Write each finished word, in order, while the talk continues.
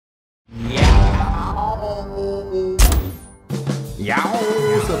What's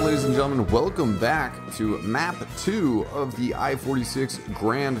up, ladies and gentlemen? Welcome back to map 2 of the I-46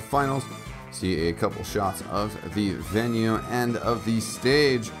 Grand Finals. See a couple shots of the venue and of the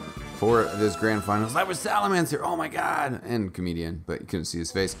stage for this Grand Finals. That was Salamancer, oh my god, and comedian, but you couldn't see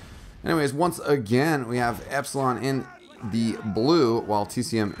his face. Anyways, once again, we have Epsilon in the blue, while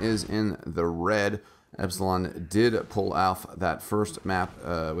TCM is in the red. Epsilon did pull off that first map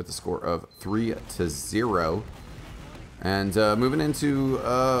with a score of 3-0. And moving into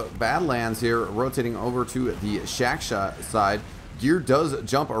Badlands here, rotating over to the shack side. Gear does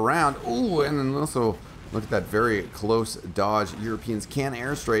jump around. Ooh, and then also look at that very close dodge. Europeans can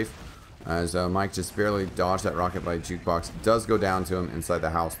air strafe as Mike just barely dodged that rocket by jukebox. Does go down to him inside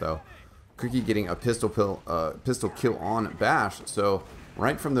the house though. Cookye getting a pistol kill on Bash. So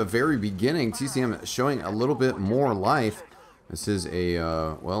right from the very beginning, TCM showing a little bit more life. This is a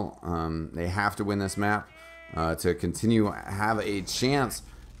they have to win this map to continue have a chance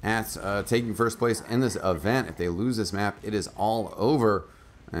at taking first place in this event. If they lose this map, it is all over,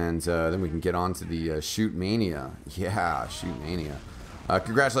 and then we can get on to the Shoot Mania. Yeah, Shoot Mania.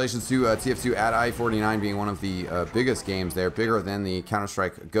 Congratulations to TF2 at I49 being one of the biggest games there, bigger than the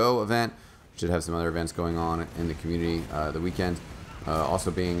Counter-Strike Go event. Should have some other events going on in the community the weekend. Also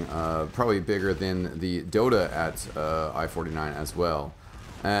being probably bigger than the Dota at I49 as well.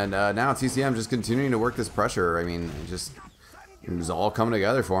 And now TCM just continuing to work this pressure. I mean, it was all coming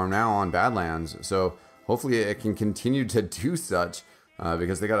together for him now on Badlands. So hopefully it can continue to do such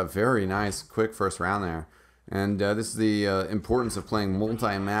because they got a very nice, quick first round there. And this is the importance of playing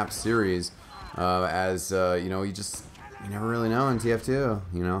multi-map series, as you know, you never really know in TF2.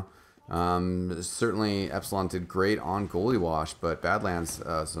 You know, certainly Epsilon did great on goalie wash, but Badlands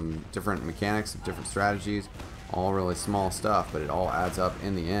some different mechanics, some different strategies. All really small stuff, but it all adds up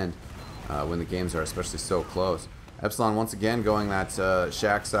in the end when the games are especially so close. Epsilon once again going that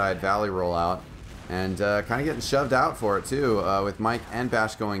shack side valley rollout and kind of getting shoved out for it too, with Mike and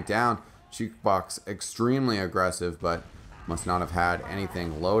Bash going down. Jukebox extremely aggressive, but must not have had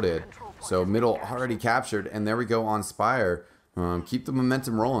anything loaded. So middle already captured, and there we go on Spire. Keep the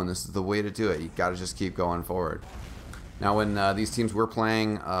momentum rolling. This is the way to do it. You got to just keep going forward. Now, when these teams were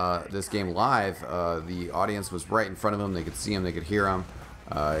playing this game live, the audience was right in front of them. They could see them, they could hear them.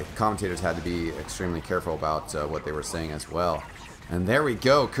 Commentators had to be extremely careful about what they were saying as well. And there we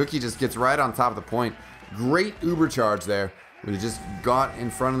go. Cookye just gets right on top of the point. Great uber charge there. We just got in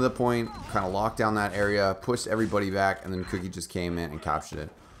front of the point, kind of locked down that area, pushed everybody back, and then Cookye just came in and captured it.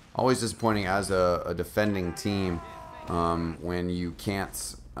 Always disappointing as a defending team when you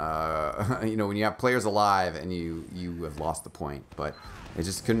can't... you know, when you have players alive and you have lost the point, but they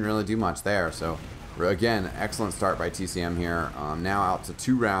just couldn't really do much there. So again, excellent start by TCM here. Now out to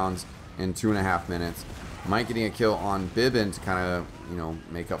 2 rounds in 2.5 minutes. Mike getting a kill on bybben to kind of, you know,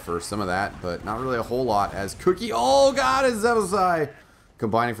 make up for some of that, but not really a whole lot as Cookye, oh god, it's zebbosai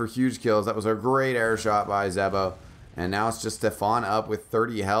combining for huge kills. That was a great air shot by Zebo, and now it's just Stefan up with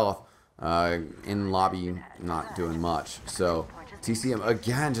 30 health in lobby, not doing much. So TCM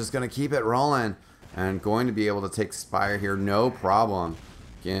again just going to keep it rolling and going to be able to take Spire here, no problem.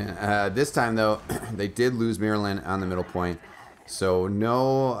 Again, this time though, they did lose mirelin on the middle point, so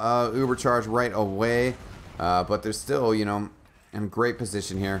no uber charge right away, but they're still, you know, in great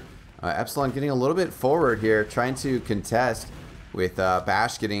position here. Epsilon getting a little bit forward here, trying to contest with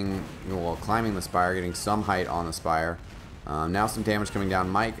Bash getting, well, climbing the Spire, getting some height on the Spire. Now some damage coming down.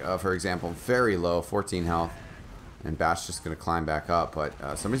 Mike, for example, very low, 14 health. And Bash just going to climb back up, but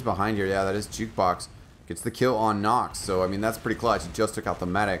somebody's behind here. Yeah, that is Jukebox. Gets the kill on knoxxx, so I mean, that's pretty clutch. He just took out the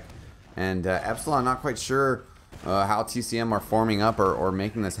medic. And Epsilon, not quite sure how TCM are forming up or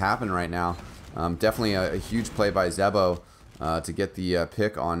making this happen right now. Definitely a huge play by Zebo to get the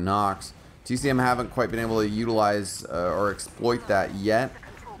pick on knoxxx. TCM haven't quite been able to utilize or exploit that yet,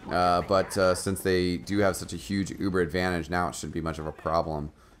 but since they do have such a huge uber advantage, now it shouldn't be much of a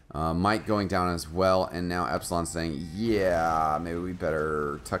problem. Mike going down as well, and now Epsilon saying, yeah, maybe we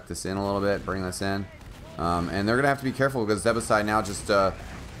better tuck this in a little bit, bring this in. And they're going to have to be careful because zebbosai now just, well,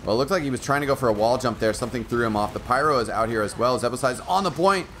 it looked like he was trying to go for a wall jump there. Something threw him off. The pyro is out here as well. zebbosai is on the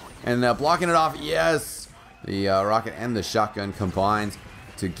point and blocking it off. Yes! The rocket and the shotgun combines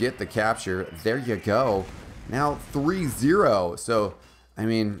to get the capture. There you go. Now 3-0. So, I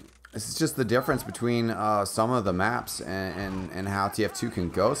mean... this is just the difference between some of the maps and how TF2 can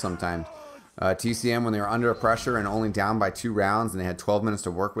go sometimes. TCM, when they were under pressure and only down by 2 rounds and they had 12 minutes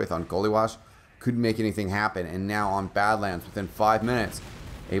to work with on goalie wash, couldn't make anything happen. And now on Badlands, within 5 minutes,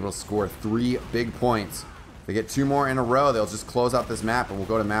 able to score 3 big points. If they get 2 more in a row, they'll just close out this map and we'll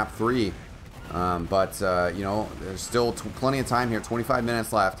go to map 3. You know, there's still plenty of time here. 25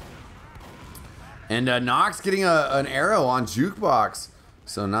 minutes left. And knoxxx getting an arrow on jukebox.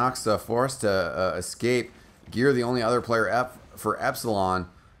 So knoxxx forced to escape. Gear, the only other player up for Epsilon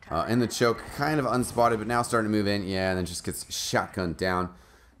in the choke. Kind of unspotted, but now starting to move in. Yeah, and then just gets shotgunned down.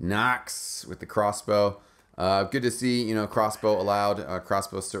 knoxxx with the crossbow. Good to see, you know, crossbow allowed.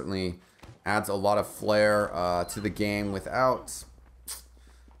 Crossbow certainly adds a lot of flair to the game without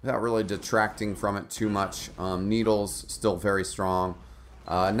really detracting from it too much. Needles still very strong.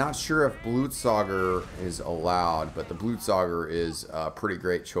 Not sure if Blutsauger is allowed, but the Blutsauger is a pretty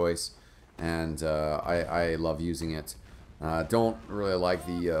great choice, and I love using it. Don't really like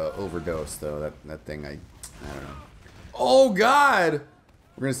the overdose though. That thing, I don't know. Oh God!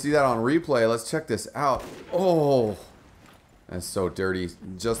 We're gonna see that on replay. Let's check this out. Oh, that's so dirty.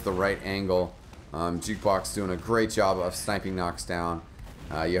 Just the right angle. Jukebox doing a great job of sniping knoxxx down.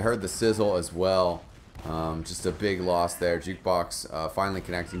 You heard the sizzle as well. Just a big loss there. Jukebox finally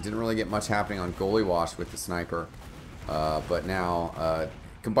connecting. Didn't really get much happening on goalie wash with the sniper. But now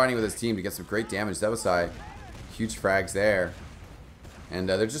combining with his team to get some great damage. zebbosai, huge frags there. And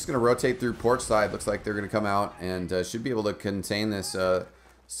they're just going to rotate through porch side. Looks like they're going to come out and should be able to contain this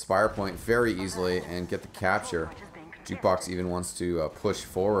spire point very easily and get the capture. Jukebox even wants to push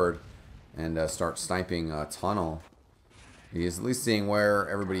forward and start sniping tunnel. He's at least seeing where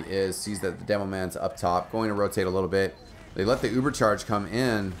everybody is, sees that the demo man's up top, going to rotate a little bit. They let the uber charge come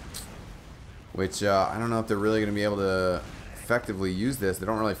in, which I don't know if they're really going to be able to effectively use this. They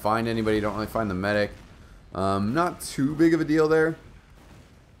don't really find anybody, don't really find the medic. Not too big of a deal there.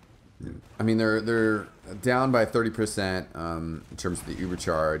 I mean, they're down by 30% in terms of the uber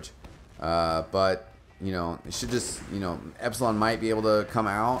charge, but you know, it should just, you know, Epsilon might be able to come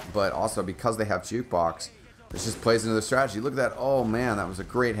out, but also because they have jukebox, this just plays into the strategy. Look at that. Oh man, that was a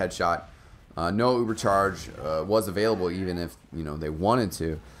great headshot. No uber charge was available even if, you know, they wanted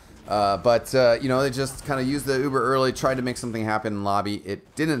to. You know, they just kind of used the uber early, tried to make something happen in lobby.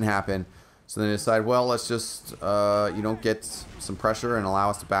 It didn't happen. So they decide, well, let's just, you know, get some pressure and allow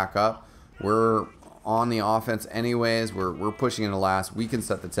us to back up. We're on the offense anyways. We're pushing into last. We can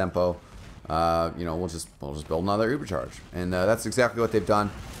set the tempo. You know, we'll just build another uber charge. And that's exactly what they've done.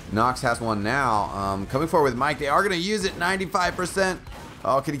 knoxxx has one now. Coming forward with Mike. They are going to use it. 95%.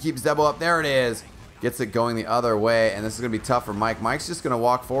 Oh, can he keep Zebo up? There it is. Gets it going the other way. And this is going to be tough for Mike. Mike's just going to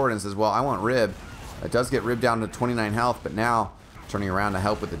walk forward and says, well, I want Rib. It does get Rib down to 29 health. But now turning around to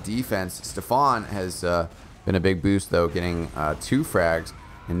help with the defense. Stefan has been a big boost, though, getting 2 frags.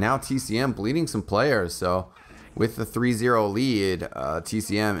 And now TCM bleeding some players. So with the 3-0 lead,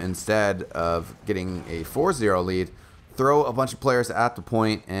 TCM, instead of getting a 4-0 lead, throw a bunch of players at the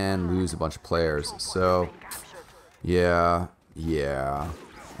point and lose a bunch of players. So, yeah.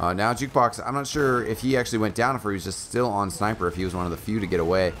 Now Jukebox, I'm not sure if he actually went down, if he was just still on sniper, if he was one of the few to get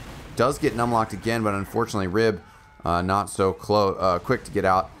away. Does get numlocked again, but unfortunately Rib not so quick to get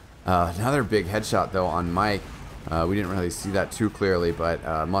out. Another big headshot, though, on Mike. We didn't really see that too clearly,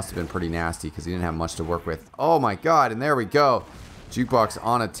 but must have been pretty nasty because he didn't have much to work with. Oh my God, and there we go. Jukebox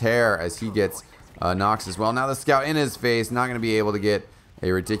on a tear as he gets knoxxx as well. Now the scout in his face, not going to be able to get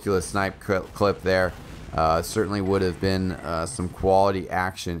a ridiculous snipe clip there. Certainly would have been some quality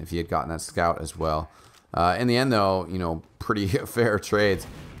action if he had gotten that scout as well. In the end, though, you know, pretty fair trades.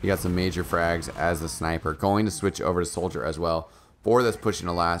 He got some major frags as the sniper. Going to switch over to soldier as well for this push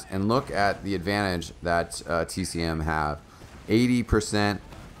into last. And look at the advantage that TCM have. 80%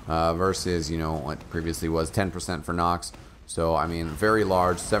 versus, you know, what previously was 10% for knoxxx. So, I mean, very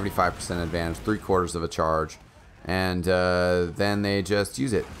large, 75% advantage, 3/4 of a charge. And then they just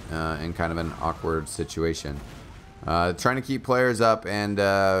use it in kind of an awkward situation. Trying to keep players up and,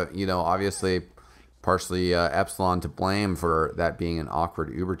 you know, obviously partially Epsilon to blame for that being an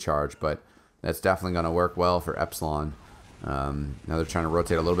awkward uber charge. But that's definitely going to work well for Epsilon. Now they're trying to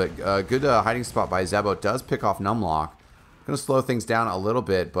rotate a little bit. Good hiding spot by Zebo. Does pick off numlocked. Going to slow things down a little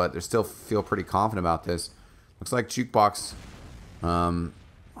bit, but they still feel pretty confident about this. Looks like Jukebox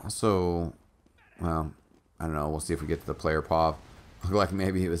also, well, I don't know. We'll see if we get to the player POV. Look like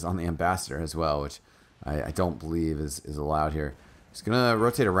maybe he was on the ambassador as well, which I don't believe is allowed here. He's going to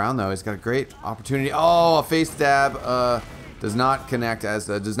rotate around, though. He's got a great opportunity. Oh, a face stab. Does not connect, as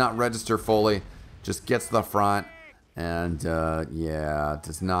does not register fully. Just gets to the front. And, yeah,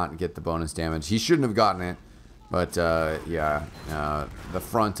 does not get the bonus damage. He shouldn't have gotten it. But, yeah, the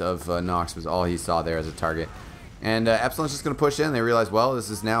front of knoxxx was all he saw there as a target. And Epsilon's just going to push in. They realize, well, this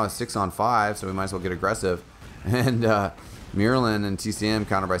is now a 6-on-5, so we might as well get aggressive. And mirelin and TCM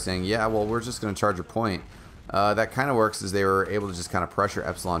counter by saying, yeah, well, we're just going to charge your point. That kind of works as they were able to just kind of pressure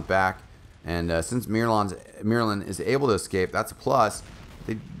Epsilon back. And since mirelin is able to escape, that's a plus.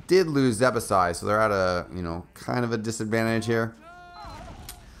 They did lose zebbosai, so they're at a, you know, kind of a disadvantage here.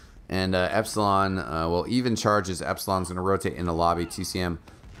 And Epsilon, well, even charges. Epsilon's going to rotate in the lobby. TCM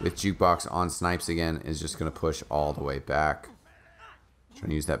with jukebox on snipes again is just going to push all the way back. Trying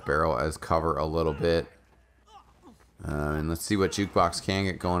to use that barrel as cover a little bit. And let's see what jukebox can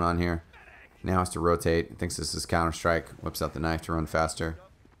get going on here. Now has to rotate. Thinks this is Counter-Strike. Whips out the knife to run faster.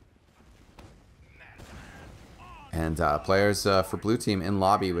 And players for blue team in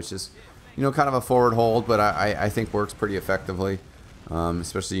lobby, which is, you know, kind of a forward hold, but I think works pretty effectively.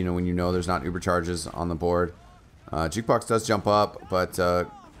 Especially, you know, when you know there's not uber charges on the board. Jukebox does jump up, but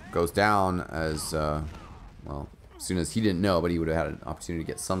goes down as, well, as soon as he didn't know, but he would have had an opportunity to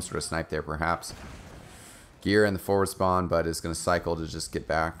get some sort of snipe there, perhaps. Gear in the forward spawn, but is going to cycle to just get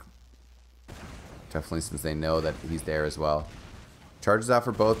back. Definitely, since they know that he's there as well. Charges out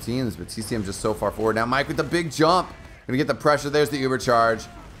for both teams, but TCM just so far forward. Now Mike with the big jump. Going to get the pressure. There's the uber charge.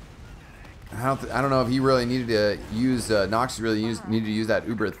 I don't know if he really needed to use, knoxxx really needed to use that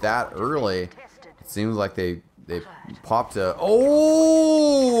uber that early. It seems like they popped a,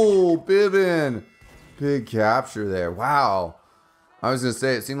 oh, bybben. Big capture there. Wow. I was going to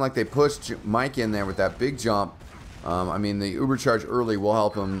say, it seemed like they pushed Mike in there with that big jump. I mean, the uber charge early will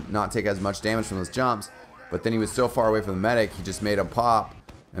help him not take as much damage from those jumps. But then he was so far away from the medic, he just made him pop.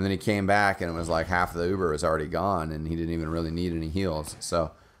 And then he came back, and it was like half of the uber was already gone, and he didn't even really need any heals.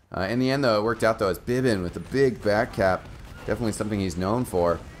 So, in the end, though, it worked out, though, as bybben with a big back cap. Definitely something he's known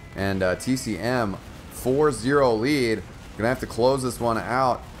for. And TCM, 4-0 lead. Gonna have to close this one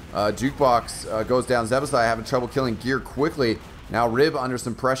out. Jukebox goes down. zebbosai having trouble killing Gear quickly. Now Rib under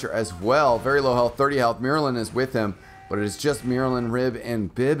some pressure as well. Very low health, 30 health. mirelin is with him, but it is just mirelin, Rib,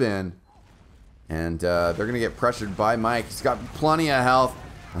 and bybben. And they're going to get pressured by Mike. He's got plenty of health.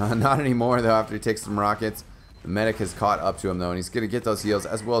 Not anymore, though, after he takes some rockets. The medic has caught up to him, though, and he's going to get those heals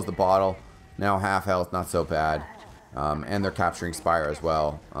as well as the bottle. Now half health, not so bad. And they're capturing Spire as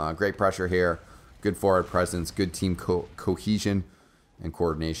well. Great pressure here. Good forward presence, good team cohesion and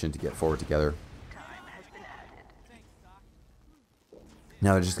coordination to get forward together.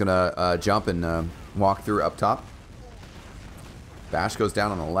 Now they're just going to jump and walk through up top. Bash goes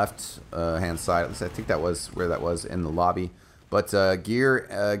down on the left hand side. At least I think that was where that was in the lobby. But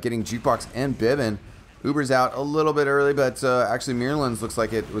Gear getting jukebox and bybben. Uber's out a little bit early, but actually mirelin's looks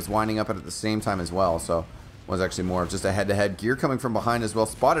like it was winding up at the same time as well. So it was actually more of just a head-to-head. Gear coming from behind as well.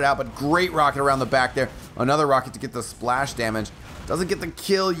 Spotted out, but great rocket around the back there. Another rocket to get the splash damage. Doesn't get the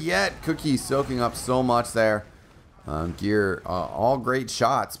kill yet. Cookye soaking up so much there. Gear, all great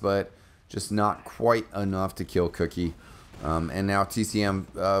shots, but just not quite enough to kill Cookye. And now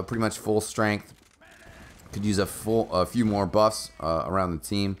TCM pretty much full strength. Could use a few more buffs around the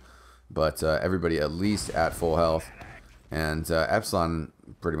team, but everybody at least at full health. And Epsilon,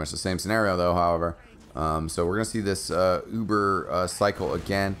 pretty much the same scenario though, however. So we're going to see this Uber cycle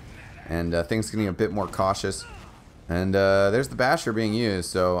again, and things getting a bit more cautious. And there's the Basher being used,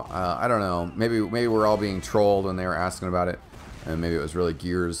 so I don't know. Maybe we're all being trolled when they were asking about it, and maybe it was really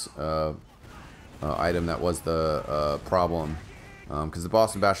Gear's item that was the problem. Because the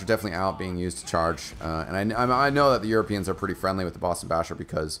Boston Basher definitely out being used to charge. And I know that the Europeans are pretty friendly with the Boston Basher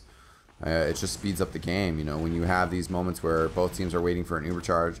because it just speeds up the game. You know, when you have these moments where both teams are waiting for an Uber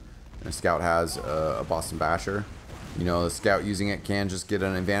charge and a scout has a Boston Basher, you know, the scout using it can just get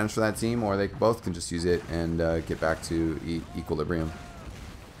an advantage for that team, or they both can just use it and get back to equilibrium.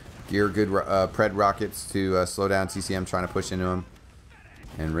 Gear good pred rockets to slow down TCM trying to push into him.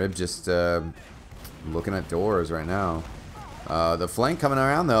 And Rib just looking at doors right now. The flank coming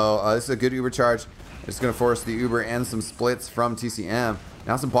around though, this is a good Uber charge. It's going to force the Uber and some splits from TCM.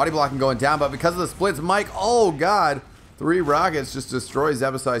 Now some body blocking going down, but because of the splits, Mike, oh god, 3 rockets just destroys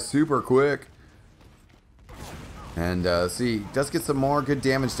zebbosai super quick. And see, does get some more good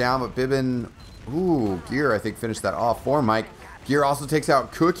damage down, but bybben, ooh, Gear I think finished that off for Mike. Gear also takes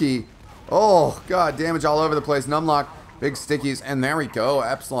out Cookye. Oh god, damage all over the place. Numlocked, big stickies, and there we go.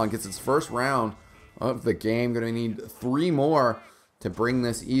 Epsilon gets its first round of the game. Going to need 3 more to bring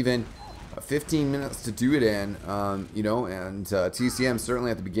this even. 15 minutes to do it in, you know, and TCM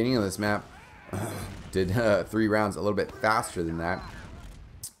certainly at the beginning of this map did 3 rounds a little bit faster than that.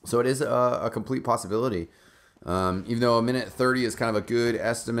 So it is a complete possibility. Even though a minute 30 is kind of a good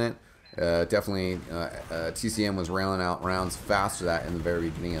estimate, definitely TCM was railing out rounds faster than that in the very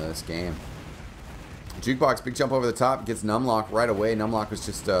beginning of this game. Jukebox, big jump over the top, gets numlocked right away. Numlocked was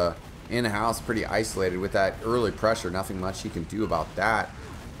just in-house, pretty isolated with that early pressure. Nothing much he can do about that.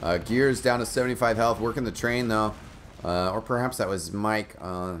 Gears down to 75 health, working the train though. Or perhaps that was Mike.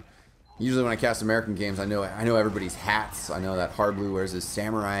 Usually when I cast American games, I know everybody's hats. I know that Hard Blue wears his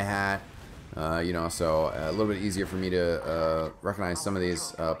samurai hat. You know, so a little bit easier for me to recognize some of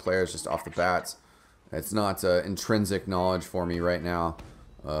these players just off the bats. It's not intrinsic knowledge for me right now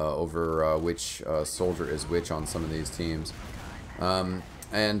over which soldier is which on some of these teams.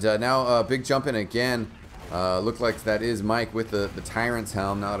 And now big jump in again. Look like that is Mike with the Tyrant's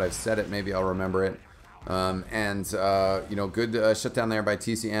helm. Now that I've said it, maybe I'll remember it. You know, good shutdown there by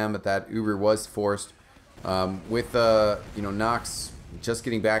TCM, but that Uber was forced. With you know, knoxxx just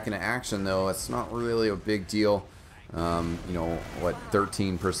getting back into action, though, it's not really a big deal. You know, what,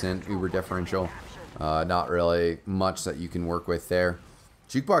 13% Uber differential. Not really much that you can work with there.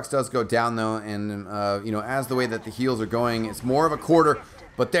 Jukebox does go down, though, and, you know, as the way that the heals are going, it's more of a quarter,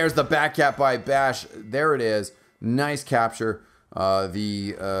 but there's the back cap by Bash. There it is. Nice capture.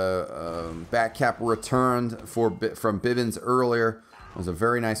 The back cap returned from bybben's earlier. It was a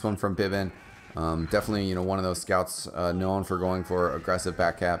very nice one from bybben. Definitely, you know, one of those scouts known for going for aggressive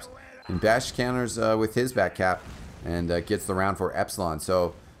back caps. And Bash counters with his back cap and gets the round for Epsilon.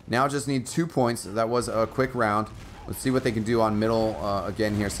 So now just need 2 points. That was a quick round. Let's see what they can do on middle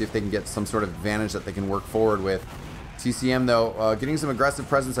again here. See if they can get some sort of advantage that they can work forward with. TCM, though, getting some aggressive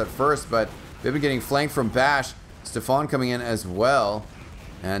presence at first, but bybben getting flanked from Bash. Stefan coming in as well.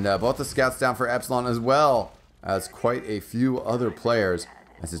 And both the scouts down for Epsilon as well as quite a few other players.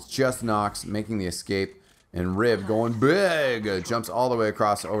 As it's just knoxxx making the escape. And Rib going big. Jumps all the way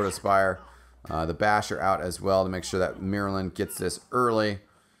across over to Spire. The Bash are out as well to make sure that mirelin gets this early.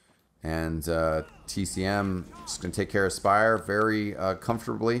 And TCM just going to take care of Spire very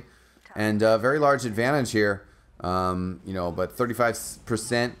comfortably. And very large advantage here. You know, but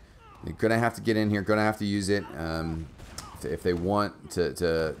 35%. They're going to have to get in here. Going to have to use it if they want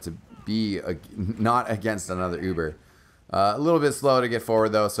to be not against another Uber. A little bit slow to get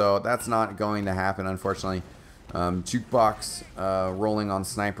forward, though, so that's not going to happen, unfortunately. Jukebox rolling on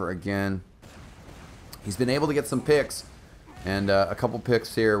Sniper again. He's been able to get some picks, and a couple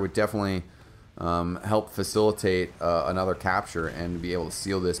picks here would definitely help facilitate another capture and be able to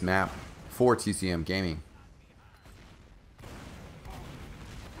seal this map for TCM-Gaming.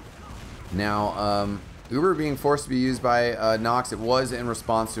 Now, Uber being forced to be used by knoxxx. It was in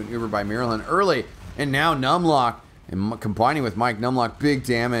response to an Uber by mirelin early, and now numlocked. And combining with Mike, numlocked, big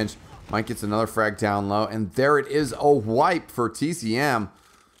damage. Mike gets another frag down low, and there it is, a wipe for TCM.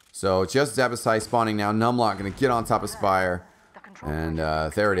 So just zebbosai spawning now. numlocked going to get on top of Spire, and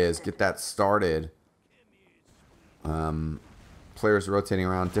there it is. Get that started. Players rotating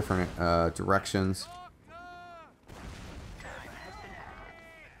around different directions.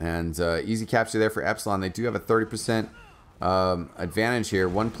 And easy capture there for Epsilon. They do have a 30% advantage here.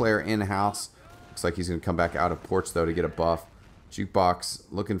 One player in-house. Looks like he's going to come back out of porch, though, to get a buff. Jukebox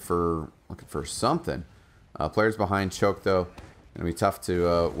looking for something. Players behind choke, though. Going to be tough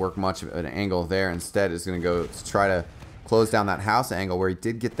to work much of an angle there. Instead, is going to go to try to close down that house angle where he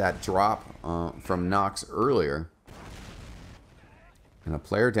did get that drop from knoxxx earlier. And a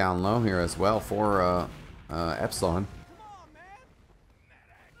player down low here as well for Epsilon.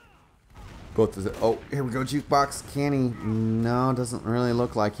 Both of the, oh, here we go, Jukebox. Can he? No, doesn't really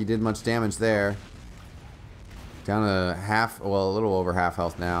look like he did much damage there. Down to half, well, a little over half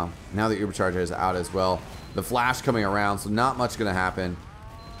health now. Now the Uber Charger is out as well. The flash coming around, so not much going to happen.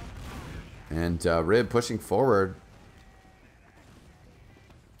 And Rib pushing forward.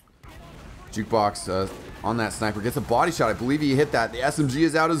 Jukebox on that sniper. Gets a body shot. I believe he hit that. The SMG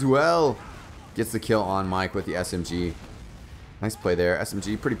is out as well. Gets the kill on Mike with the SMG. Nice play there.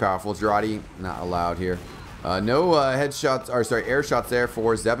 SMG, pretty powerful. Girardi, not allowed here. No headshots, or sorry, air shots there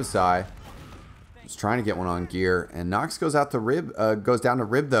for zebbosai. Just trying to get one on gear. And knoxxx goes out to Rib, goes down to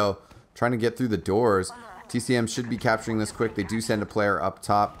Rib, though. Trying to get through the doors. TCM should be capturing this quick. They do send a player up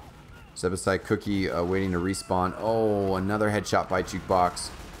top. zebbosai cookye waiting to respawn. Oh, another headshot by Jukebox.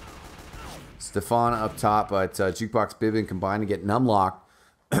 Stefan up top, but Jukebox, bybben combined to get numlocked.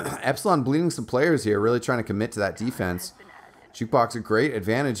 Epsilon bleeding some players here, really trying to commit to that defense. Jukebox a great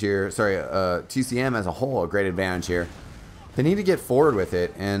advantage here. Sorry, TCM as a whole a great advantage here. They need to get forward with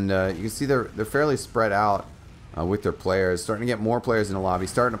it, and you can see they're fairly spread out with their players. Starting to get more players in the lobby,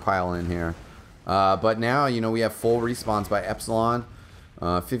 starting to pile in here. But now, you know, we have full respawns by Epsilon.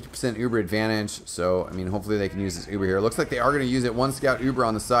 50% Uber advantage, so, I mean, hopefully they can use this Uber here. Looks like they are going to use it. One scout Uber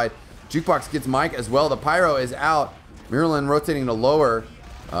on the side. Jukebox gets Mike as well. The Pyro is out. mirelin rotating to lower.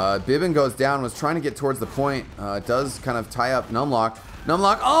 bybben goes down, was trying to get towards the point. Does kind of tie up numlocked.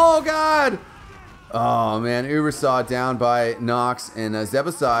 numlocked, oh god! Oh man, Uber saw down by knoxxx, and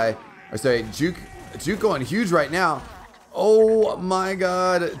zebbosai, or sorry, Juke going huge right now. Oh my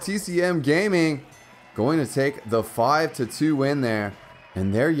god, TCM-Gaming going to take the 5-2 win there.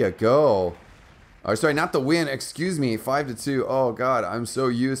 And there you go. Or sorry, not the win, excuse me, 5-2. Oh god, I'm so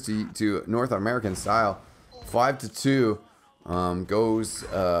used to North American style. 5-2 goes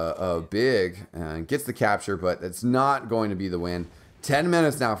big and gets the capture, but it's not going to be the win. 10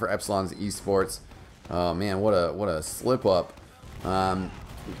 minutes now for Epsilon's eSports. Oh man, what a slip up.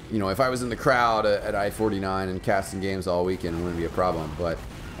 You know, if I was in the crowd at i49 and casting games all weekend, it wouldn't be a problem. But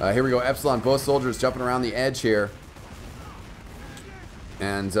here we go, Epsilon, both soldiers jumping around the edge here.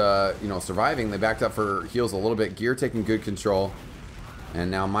 And, you know, surviving. They backed up for heals a little bit. Gear taking good control. And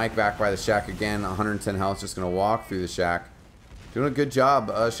now Mike back by the shack again. 110 health, just going to walk through the shack. Doing a good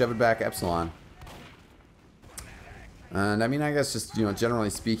job shoving back Epsilon. And, I mean, I guess just, you know, generally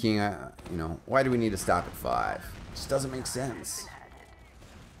speaking, you know, why do we need to stop at 5? It just doesn't make sense.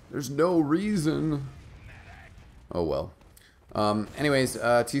 There's no reason. Oh, well. Anyways,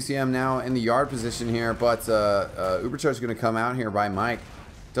 TCM now in the yard position here, but Ubercharge is going to come out here by Mike.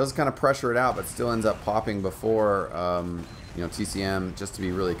 Does kind of pressure it out, but still ends up popping before, you know, TCM, just to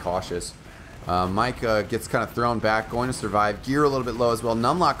be really cautious. Mike gets kind of thrown back, going to survive. Gear a little bit low as well.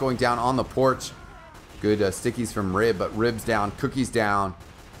 Numlocked going down on the porch. Good stickies from Rib, but Rib's down, Cookie's down.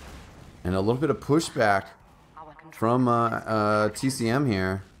 And a little bit of pushback from TCM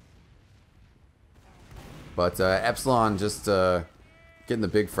here. But Epsilon just getting the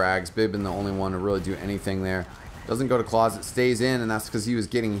big frags. bybben the only one to really do anything there. Doesn't go to closet, stays in, and that's because he was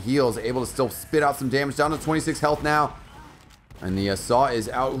getting heals. Able to still spit out some damage. Down to 26 health now. And the saw is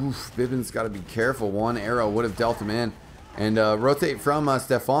out. Oof, bybben's got to be careful. One arrow would have dealt him in. And rotate from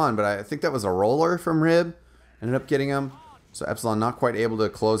Stefan, but I think that was a roller from Rib. Ended up getting him. So Epsilon not quite able to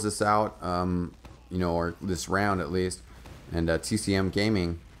close this out, you know, or this round at least. And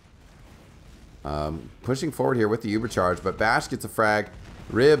TCM-Gaming pushing forward here with the Ubercharge, but Bash gets a frag.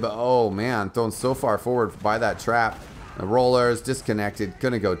 Rib, oh man, thrown so far forward by that trap. The rollers disconnected,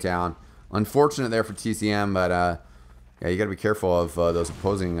 gonna go down. Unfortunate there for TCM, but yeah, you gotta be careful of those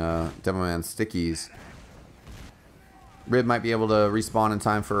opposing Demoman stickies. Rib might be able to respawn in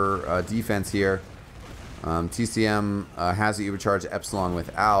time for defense here. TCM has the Ubercharge, Epsilon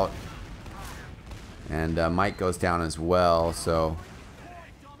without. And Mike goes down as well, so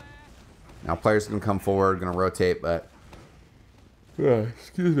now players can come forward, gonna rotate, but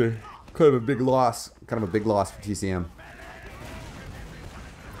excuse me, kind of a big loss. Kind of a big loss for TCM.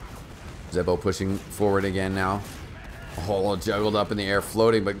 Zebo pushing forward again now. All juggled up in the air,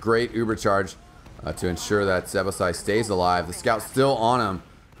 floating, but great Ubercharge to ensure that zebbosai stays alive. The scout's still on him.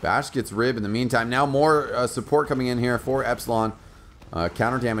 Bash gets Rib in the meantime. Now more support coming in here for Epsilon.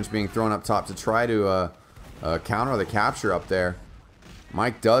 Counter damage being thrown up top to try to counter the capture up there.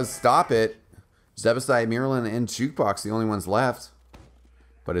 Mike does stop it. zebbosai, mirelin, and jukebox, the only ones left.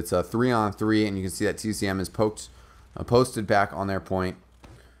 But it's a 3-on-3, and you can see that TCM is posted back on their point.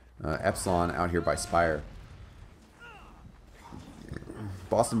 Epsilon out here by Spire.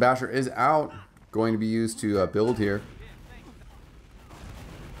 Boston Basher is out. Going to be used to build here.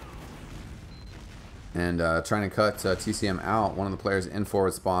 And trying to cut TCM out. One of the players in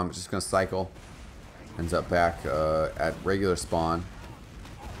forward spawn, but just going to cycle. Ends up back at regular spawn.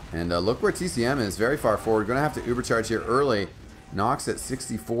 And look where TCM is, very far forward. Going to have to Ubercharge here early. knoxxx at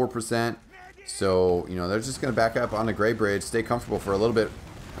 64%. So, you know, they're just going to back up on the Gray Bridge, stay comfortable for a little bit.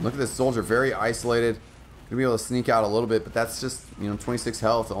 And look at this soldier, very isolated. Going to be able to sneak out a little bit, but that's just, you know, 26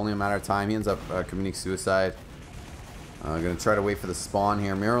 health, only a matter of time. He ends up committing suicide. Going to try to wait for the spawn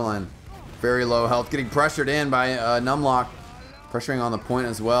here. mirelin, very low health, getting pressured in by numlocked. Pressuring on the point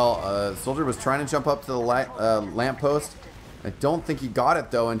as well. Soldier was trying to jump up to the lamppost. I don't think he got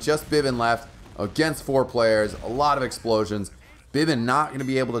it though, and just bybben left against 4 players. A lot of explosions. bybben not going to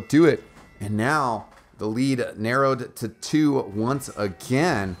be able to do it. And now the lead narrowed to 2 once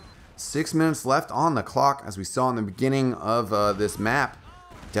again. 6 minutes left on the clock, as we saw in the beginning of this map.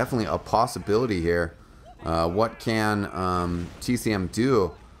 Definitely a possibility here. What can TCM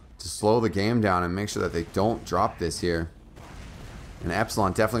do to slow the game down and make sure that they don't drop this here? And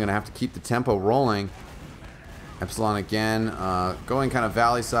Epsilon definitely going to have to keep the tempo rolling. Epsilon again, going kind of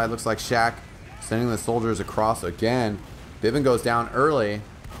valley side. Looks like Shaq sending the soldiers across again. bybben goes down early.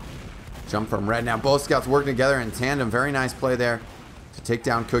 Jump from red. Now both scouts working together in tandem. Very nice play there to take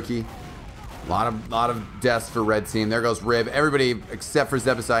down Cookye. A lot of deaths for red team. There goes Rib. Everybody except for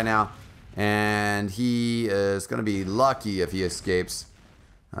zebbosai now. And he is going to be lucky if he escapes.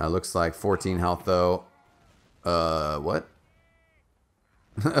 Looks like 14 health though. What?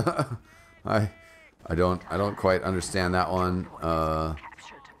 I don't quite understand that one.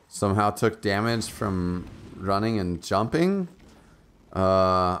 Somehow took damage from running and jumping.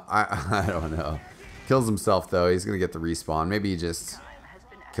 I don't know. Kills himself though. He's gonna get the respawn. Maybe he just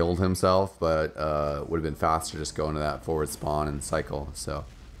killed himself, but would have been faster just going to that forward spawn and cycle. So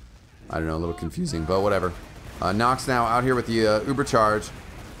I don't know, a little confusing, but whatever. knoxxx now out here with the Uber charge.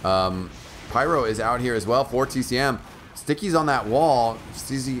 Pyro is out here as well for TCM. Sticky's on that wall.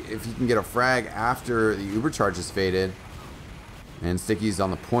 Sees if he can get a frag after the Uber charge is faded. And Sticky's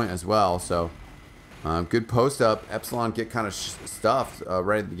on the point as well. So good post up. Epsilon get kind of stuffed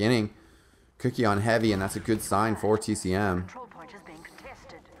right at the beginning. Cookye on heavy, and that's a good sign for TCM.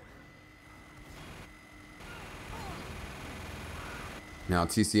 Now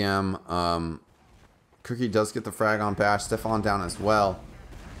TCM, Cookye does get the frag on Bash. Stefan down as well.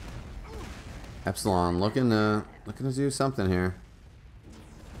 Epsilon looking to do something here.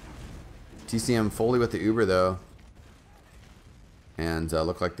 TCM fully with the Uber though, and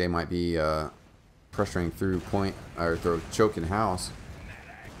look like they might be pressuring through point or through choke in house.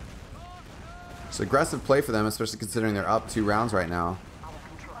 It's aggressive play for them, especially considering they're up 2 rounds right now.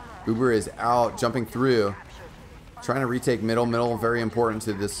 Uber is out, jumping through, trying to retake middle. Middle very important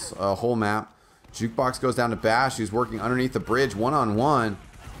to this whole map. Jukebox goes down to Bash, who's working underneath the bridge, one-on-one.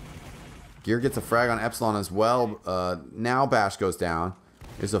 Gear gets a frag on Epsilon as well. Now Bash goes down.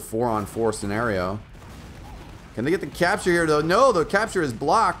 There's a 4-on-4 scenario. Can they get the capture here though? No, the capture is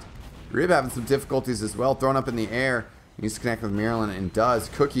blocked. Rib having some difficulties as well. Thrown up in the air. Needs to connect with mirelin and does.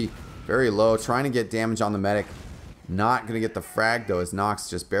 Cookye very low. Trying to get damage on the medic. Not going to get the frag though, as knoxxx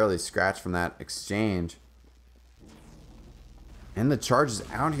just barely scratched from that exchange. And the charge is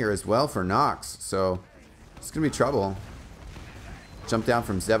out here as well for knoxxx. So it's going to be trouble. Jump down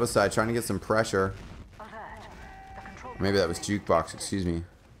from zebbosai, trying to get some pressure. Maybe that was jukebox, excuse me.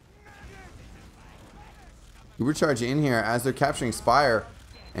 Uber charge in here as they're capturing Spire.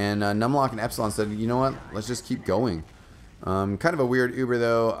 And numlocked and Epsilon said, you know what, let's just keep going. Kind of a weird Uber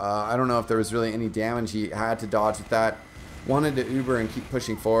though. I don't know if there was really any damage he had to dodge with that. Wanted to Uber and keep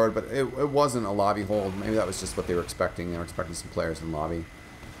pushing forward, but it wasn't a lobby hold. Maybe that was just what they were expecting. They were expecting some players in lobby.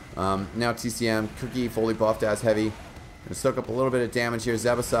 Now TCM, Cookye fully buffed as heavy. Gonna soak up a little bit of damage here.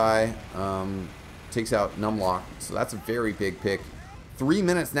 zebbosai takes out numlocked. So that's a very big pick. 3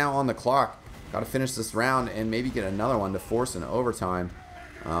 minutes now on the clock. Got to finish this round and maybe get another one to force an overtime.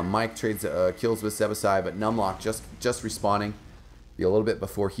 Mike trades kills with zebbosai, but numlocked just respawning. Be a little bit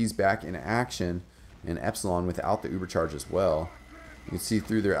before he's back in action. And Epsilon without the Uber charge as well. You can see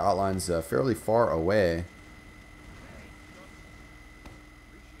through their outlines fairly far away.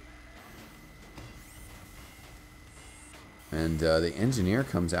 And the engineer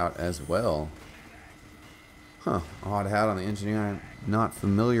comes out as well. Huh, odd hat on the engineer. I'm not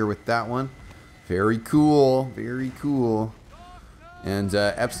familiar with that one. Very cool, very cool. And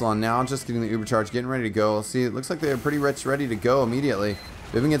Epsilon now just getting the Uber charge, getting ready to go. See, it looks like they're pretty much ready to go immediately.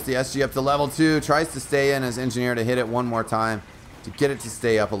 bybben gets the SG up to level 2, tries to stay in as engineer to hit it one more time to get it to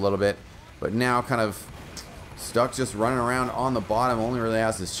stay up a little bit. But now kind of stuck just running around on the bottom. Only really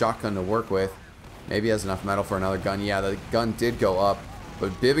has his shotgun to work with. Maybe has enough metal for another gun. Yeah, the gun did go up.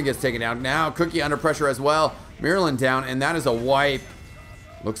 But bybben gets taken down. Now Cookye under pressure as well. mirelin down, and that is a wipe.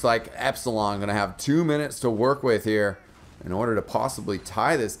 Looks like Epsilon going to have 2 minutes to work with here in order to possibly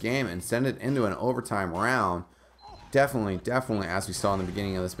tie this game and send it into an overtime round. Definitely, as we saw in the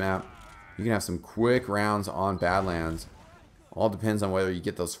beginning of this map, you can have some quick rounds on Badlands. All depends on whether you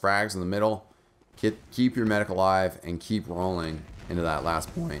get those frags in the middle, keep your medic alive, and keep rolling into that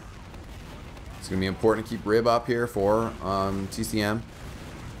last point. It's going to be important to keep rib up here for TCM.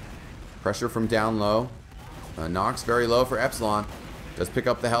 Pressure from down low. knoxxx very low for Epsilon. Does pick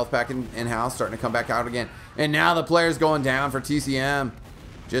up the health pack in-house, starting to come back out again. And now the player's going down for TCM.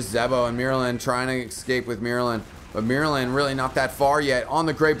 Just Zebo and mirelin trying to escape with mirelin. But mirelin really not that far yet. On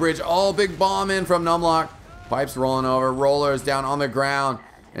the Great Bridge. Oh, big bomb in from numlocked. Pipes rolling over. Rollers down on the ground.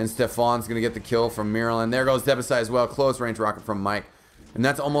 And Stefan's going to get the kill from mirelin. There goes zebbosai as well. Close range rocket from Mike. And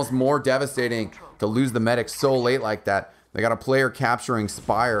that's almost more devastating to lose the medic so late like that. They got a player capturing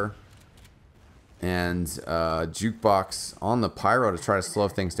Spire. And jukebox on the pyro to try to slow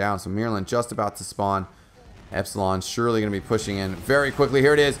things down. So mirelin just about to spawn. Epsilon surely going to be pushing in very quickly.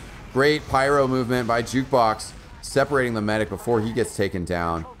 Here it is. Great pyro movement by jukebox, separating the medic before he gets taken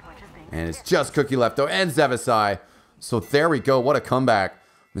down. And it's just Cookye left though, and zebbosai. So there we go. What a comeback.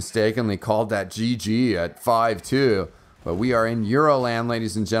 Mistakenly called that GG at 5-2. But we are in Euroland,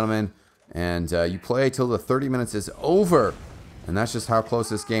 ladies and gentlemen. And you play till the 30 minutes is over. And that's just how close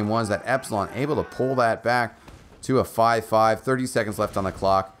this game was. That Epsilon able to pull that back to a 5-5. 30 seconds left on the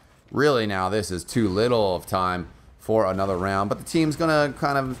clock. Really now this is too little of time for another round. But the team's going to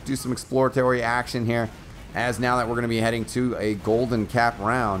kind of do some exploratory action here. as now that we're going to be heading to a golden cap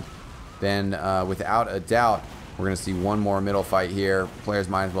round, then without a doubt, we're going to see one more middle fight here. Players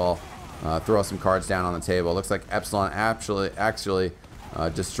might as well throw some cards down on the table. Looks like Epsilon actually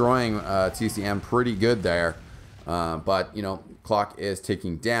destroying TCM pretty good there. But, you know, clock is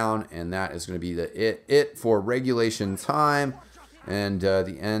ticking down, and that is going to be it for regulation time. And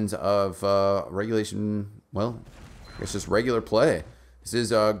the end of regulation, well, it's just regular play. This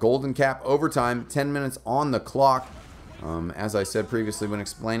is golden cap overtime, 10 minutes on the clock. As I said previously when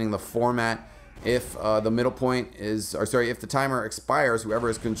explaining the format, if the middle point is, or sorry, if the timer expires, whoever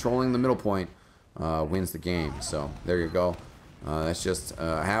is controlling the middle point wins the game. So there you go. That's just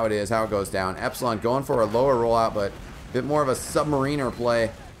how it is, how it goes down. Epsilon going for a lower rollout, but a bit more of a submariner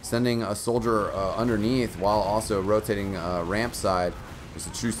play, sending a soldier underneath while also rotating ramp side. It's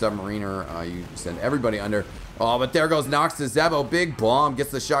a true submariner. You send everybody under. Oh, but there goes knoxxx. Zebo, big bomb,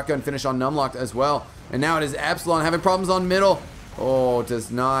 gets the shotgun finish on numlocked as well. And now it is Epsilon having problems on middle. Oh, does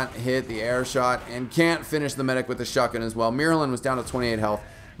not hit the air shot and can't finish the medic with the shotgun as well. Mirelin was down to 28 health,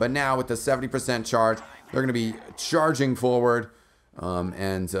 but now with the 70% charge, they're going to be charging forward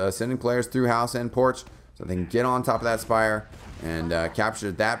and sending players through house and porch so they can get on top of that spire and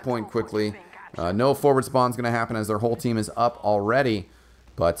capture that point quickly. No forward spawn is going to happen as their whole team is up already.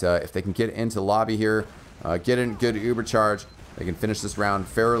 But if they can get into lobby here, get in good uber charge, they can finish this round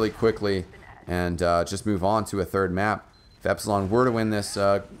fairly quickly and just move on to a third map. If Epsilon were to win this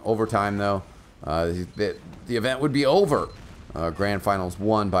overtime, though, the event would be over. Grand Finals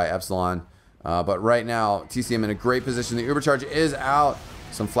won by Epsilon. But right now, TCM in a great position. The uber charge is out.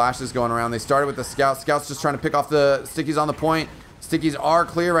 Some flashes going around. They started with the scouts. Scouts just trying to pick off the stickies on the point. Stickies are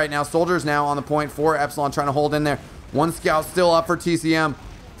clear right now. Soldiers now on the point for Epsilon, trying to hold in there. One scout still up for TCM.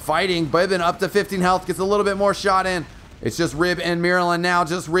 Fighting. bybben up to 15 health. Gets a little bit more shot in. It's just Rib and mirelin now.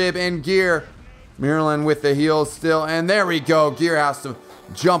 Just Rib and Gear. mirelin with the heals still. And there we go. Gear has to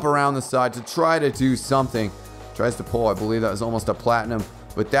jump around the side to try to do something. Tries to pull. I believe that was almost a platinum.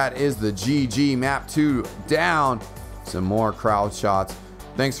 But that is the GG. Map 2 down. Some more crowd shots.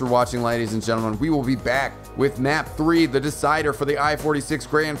 Thanks for watching, ladies and gentlemen. We will be back with Map 3, the decider for the i46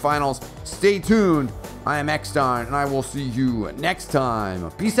 Grand Finals. Stay tuned. I am eXtine, and I will see you next time.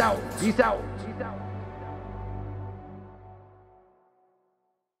 Peace out. Peace out. Peace out.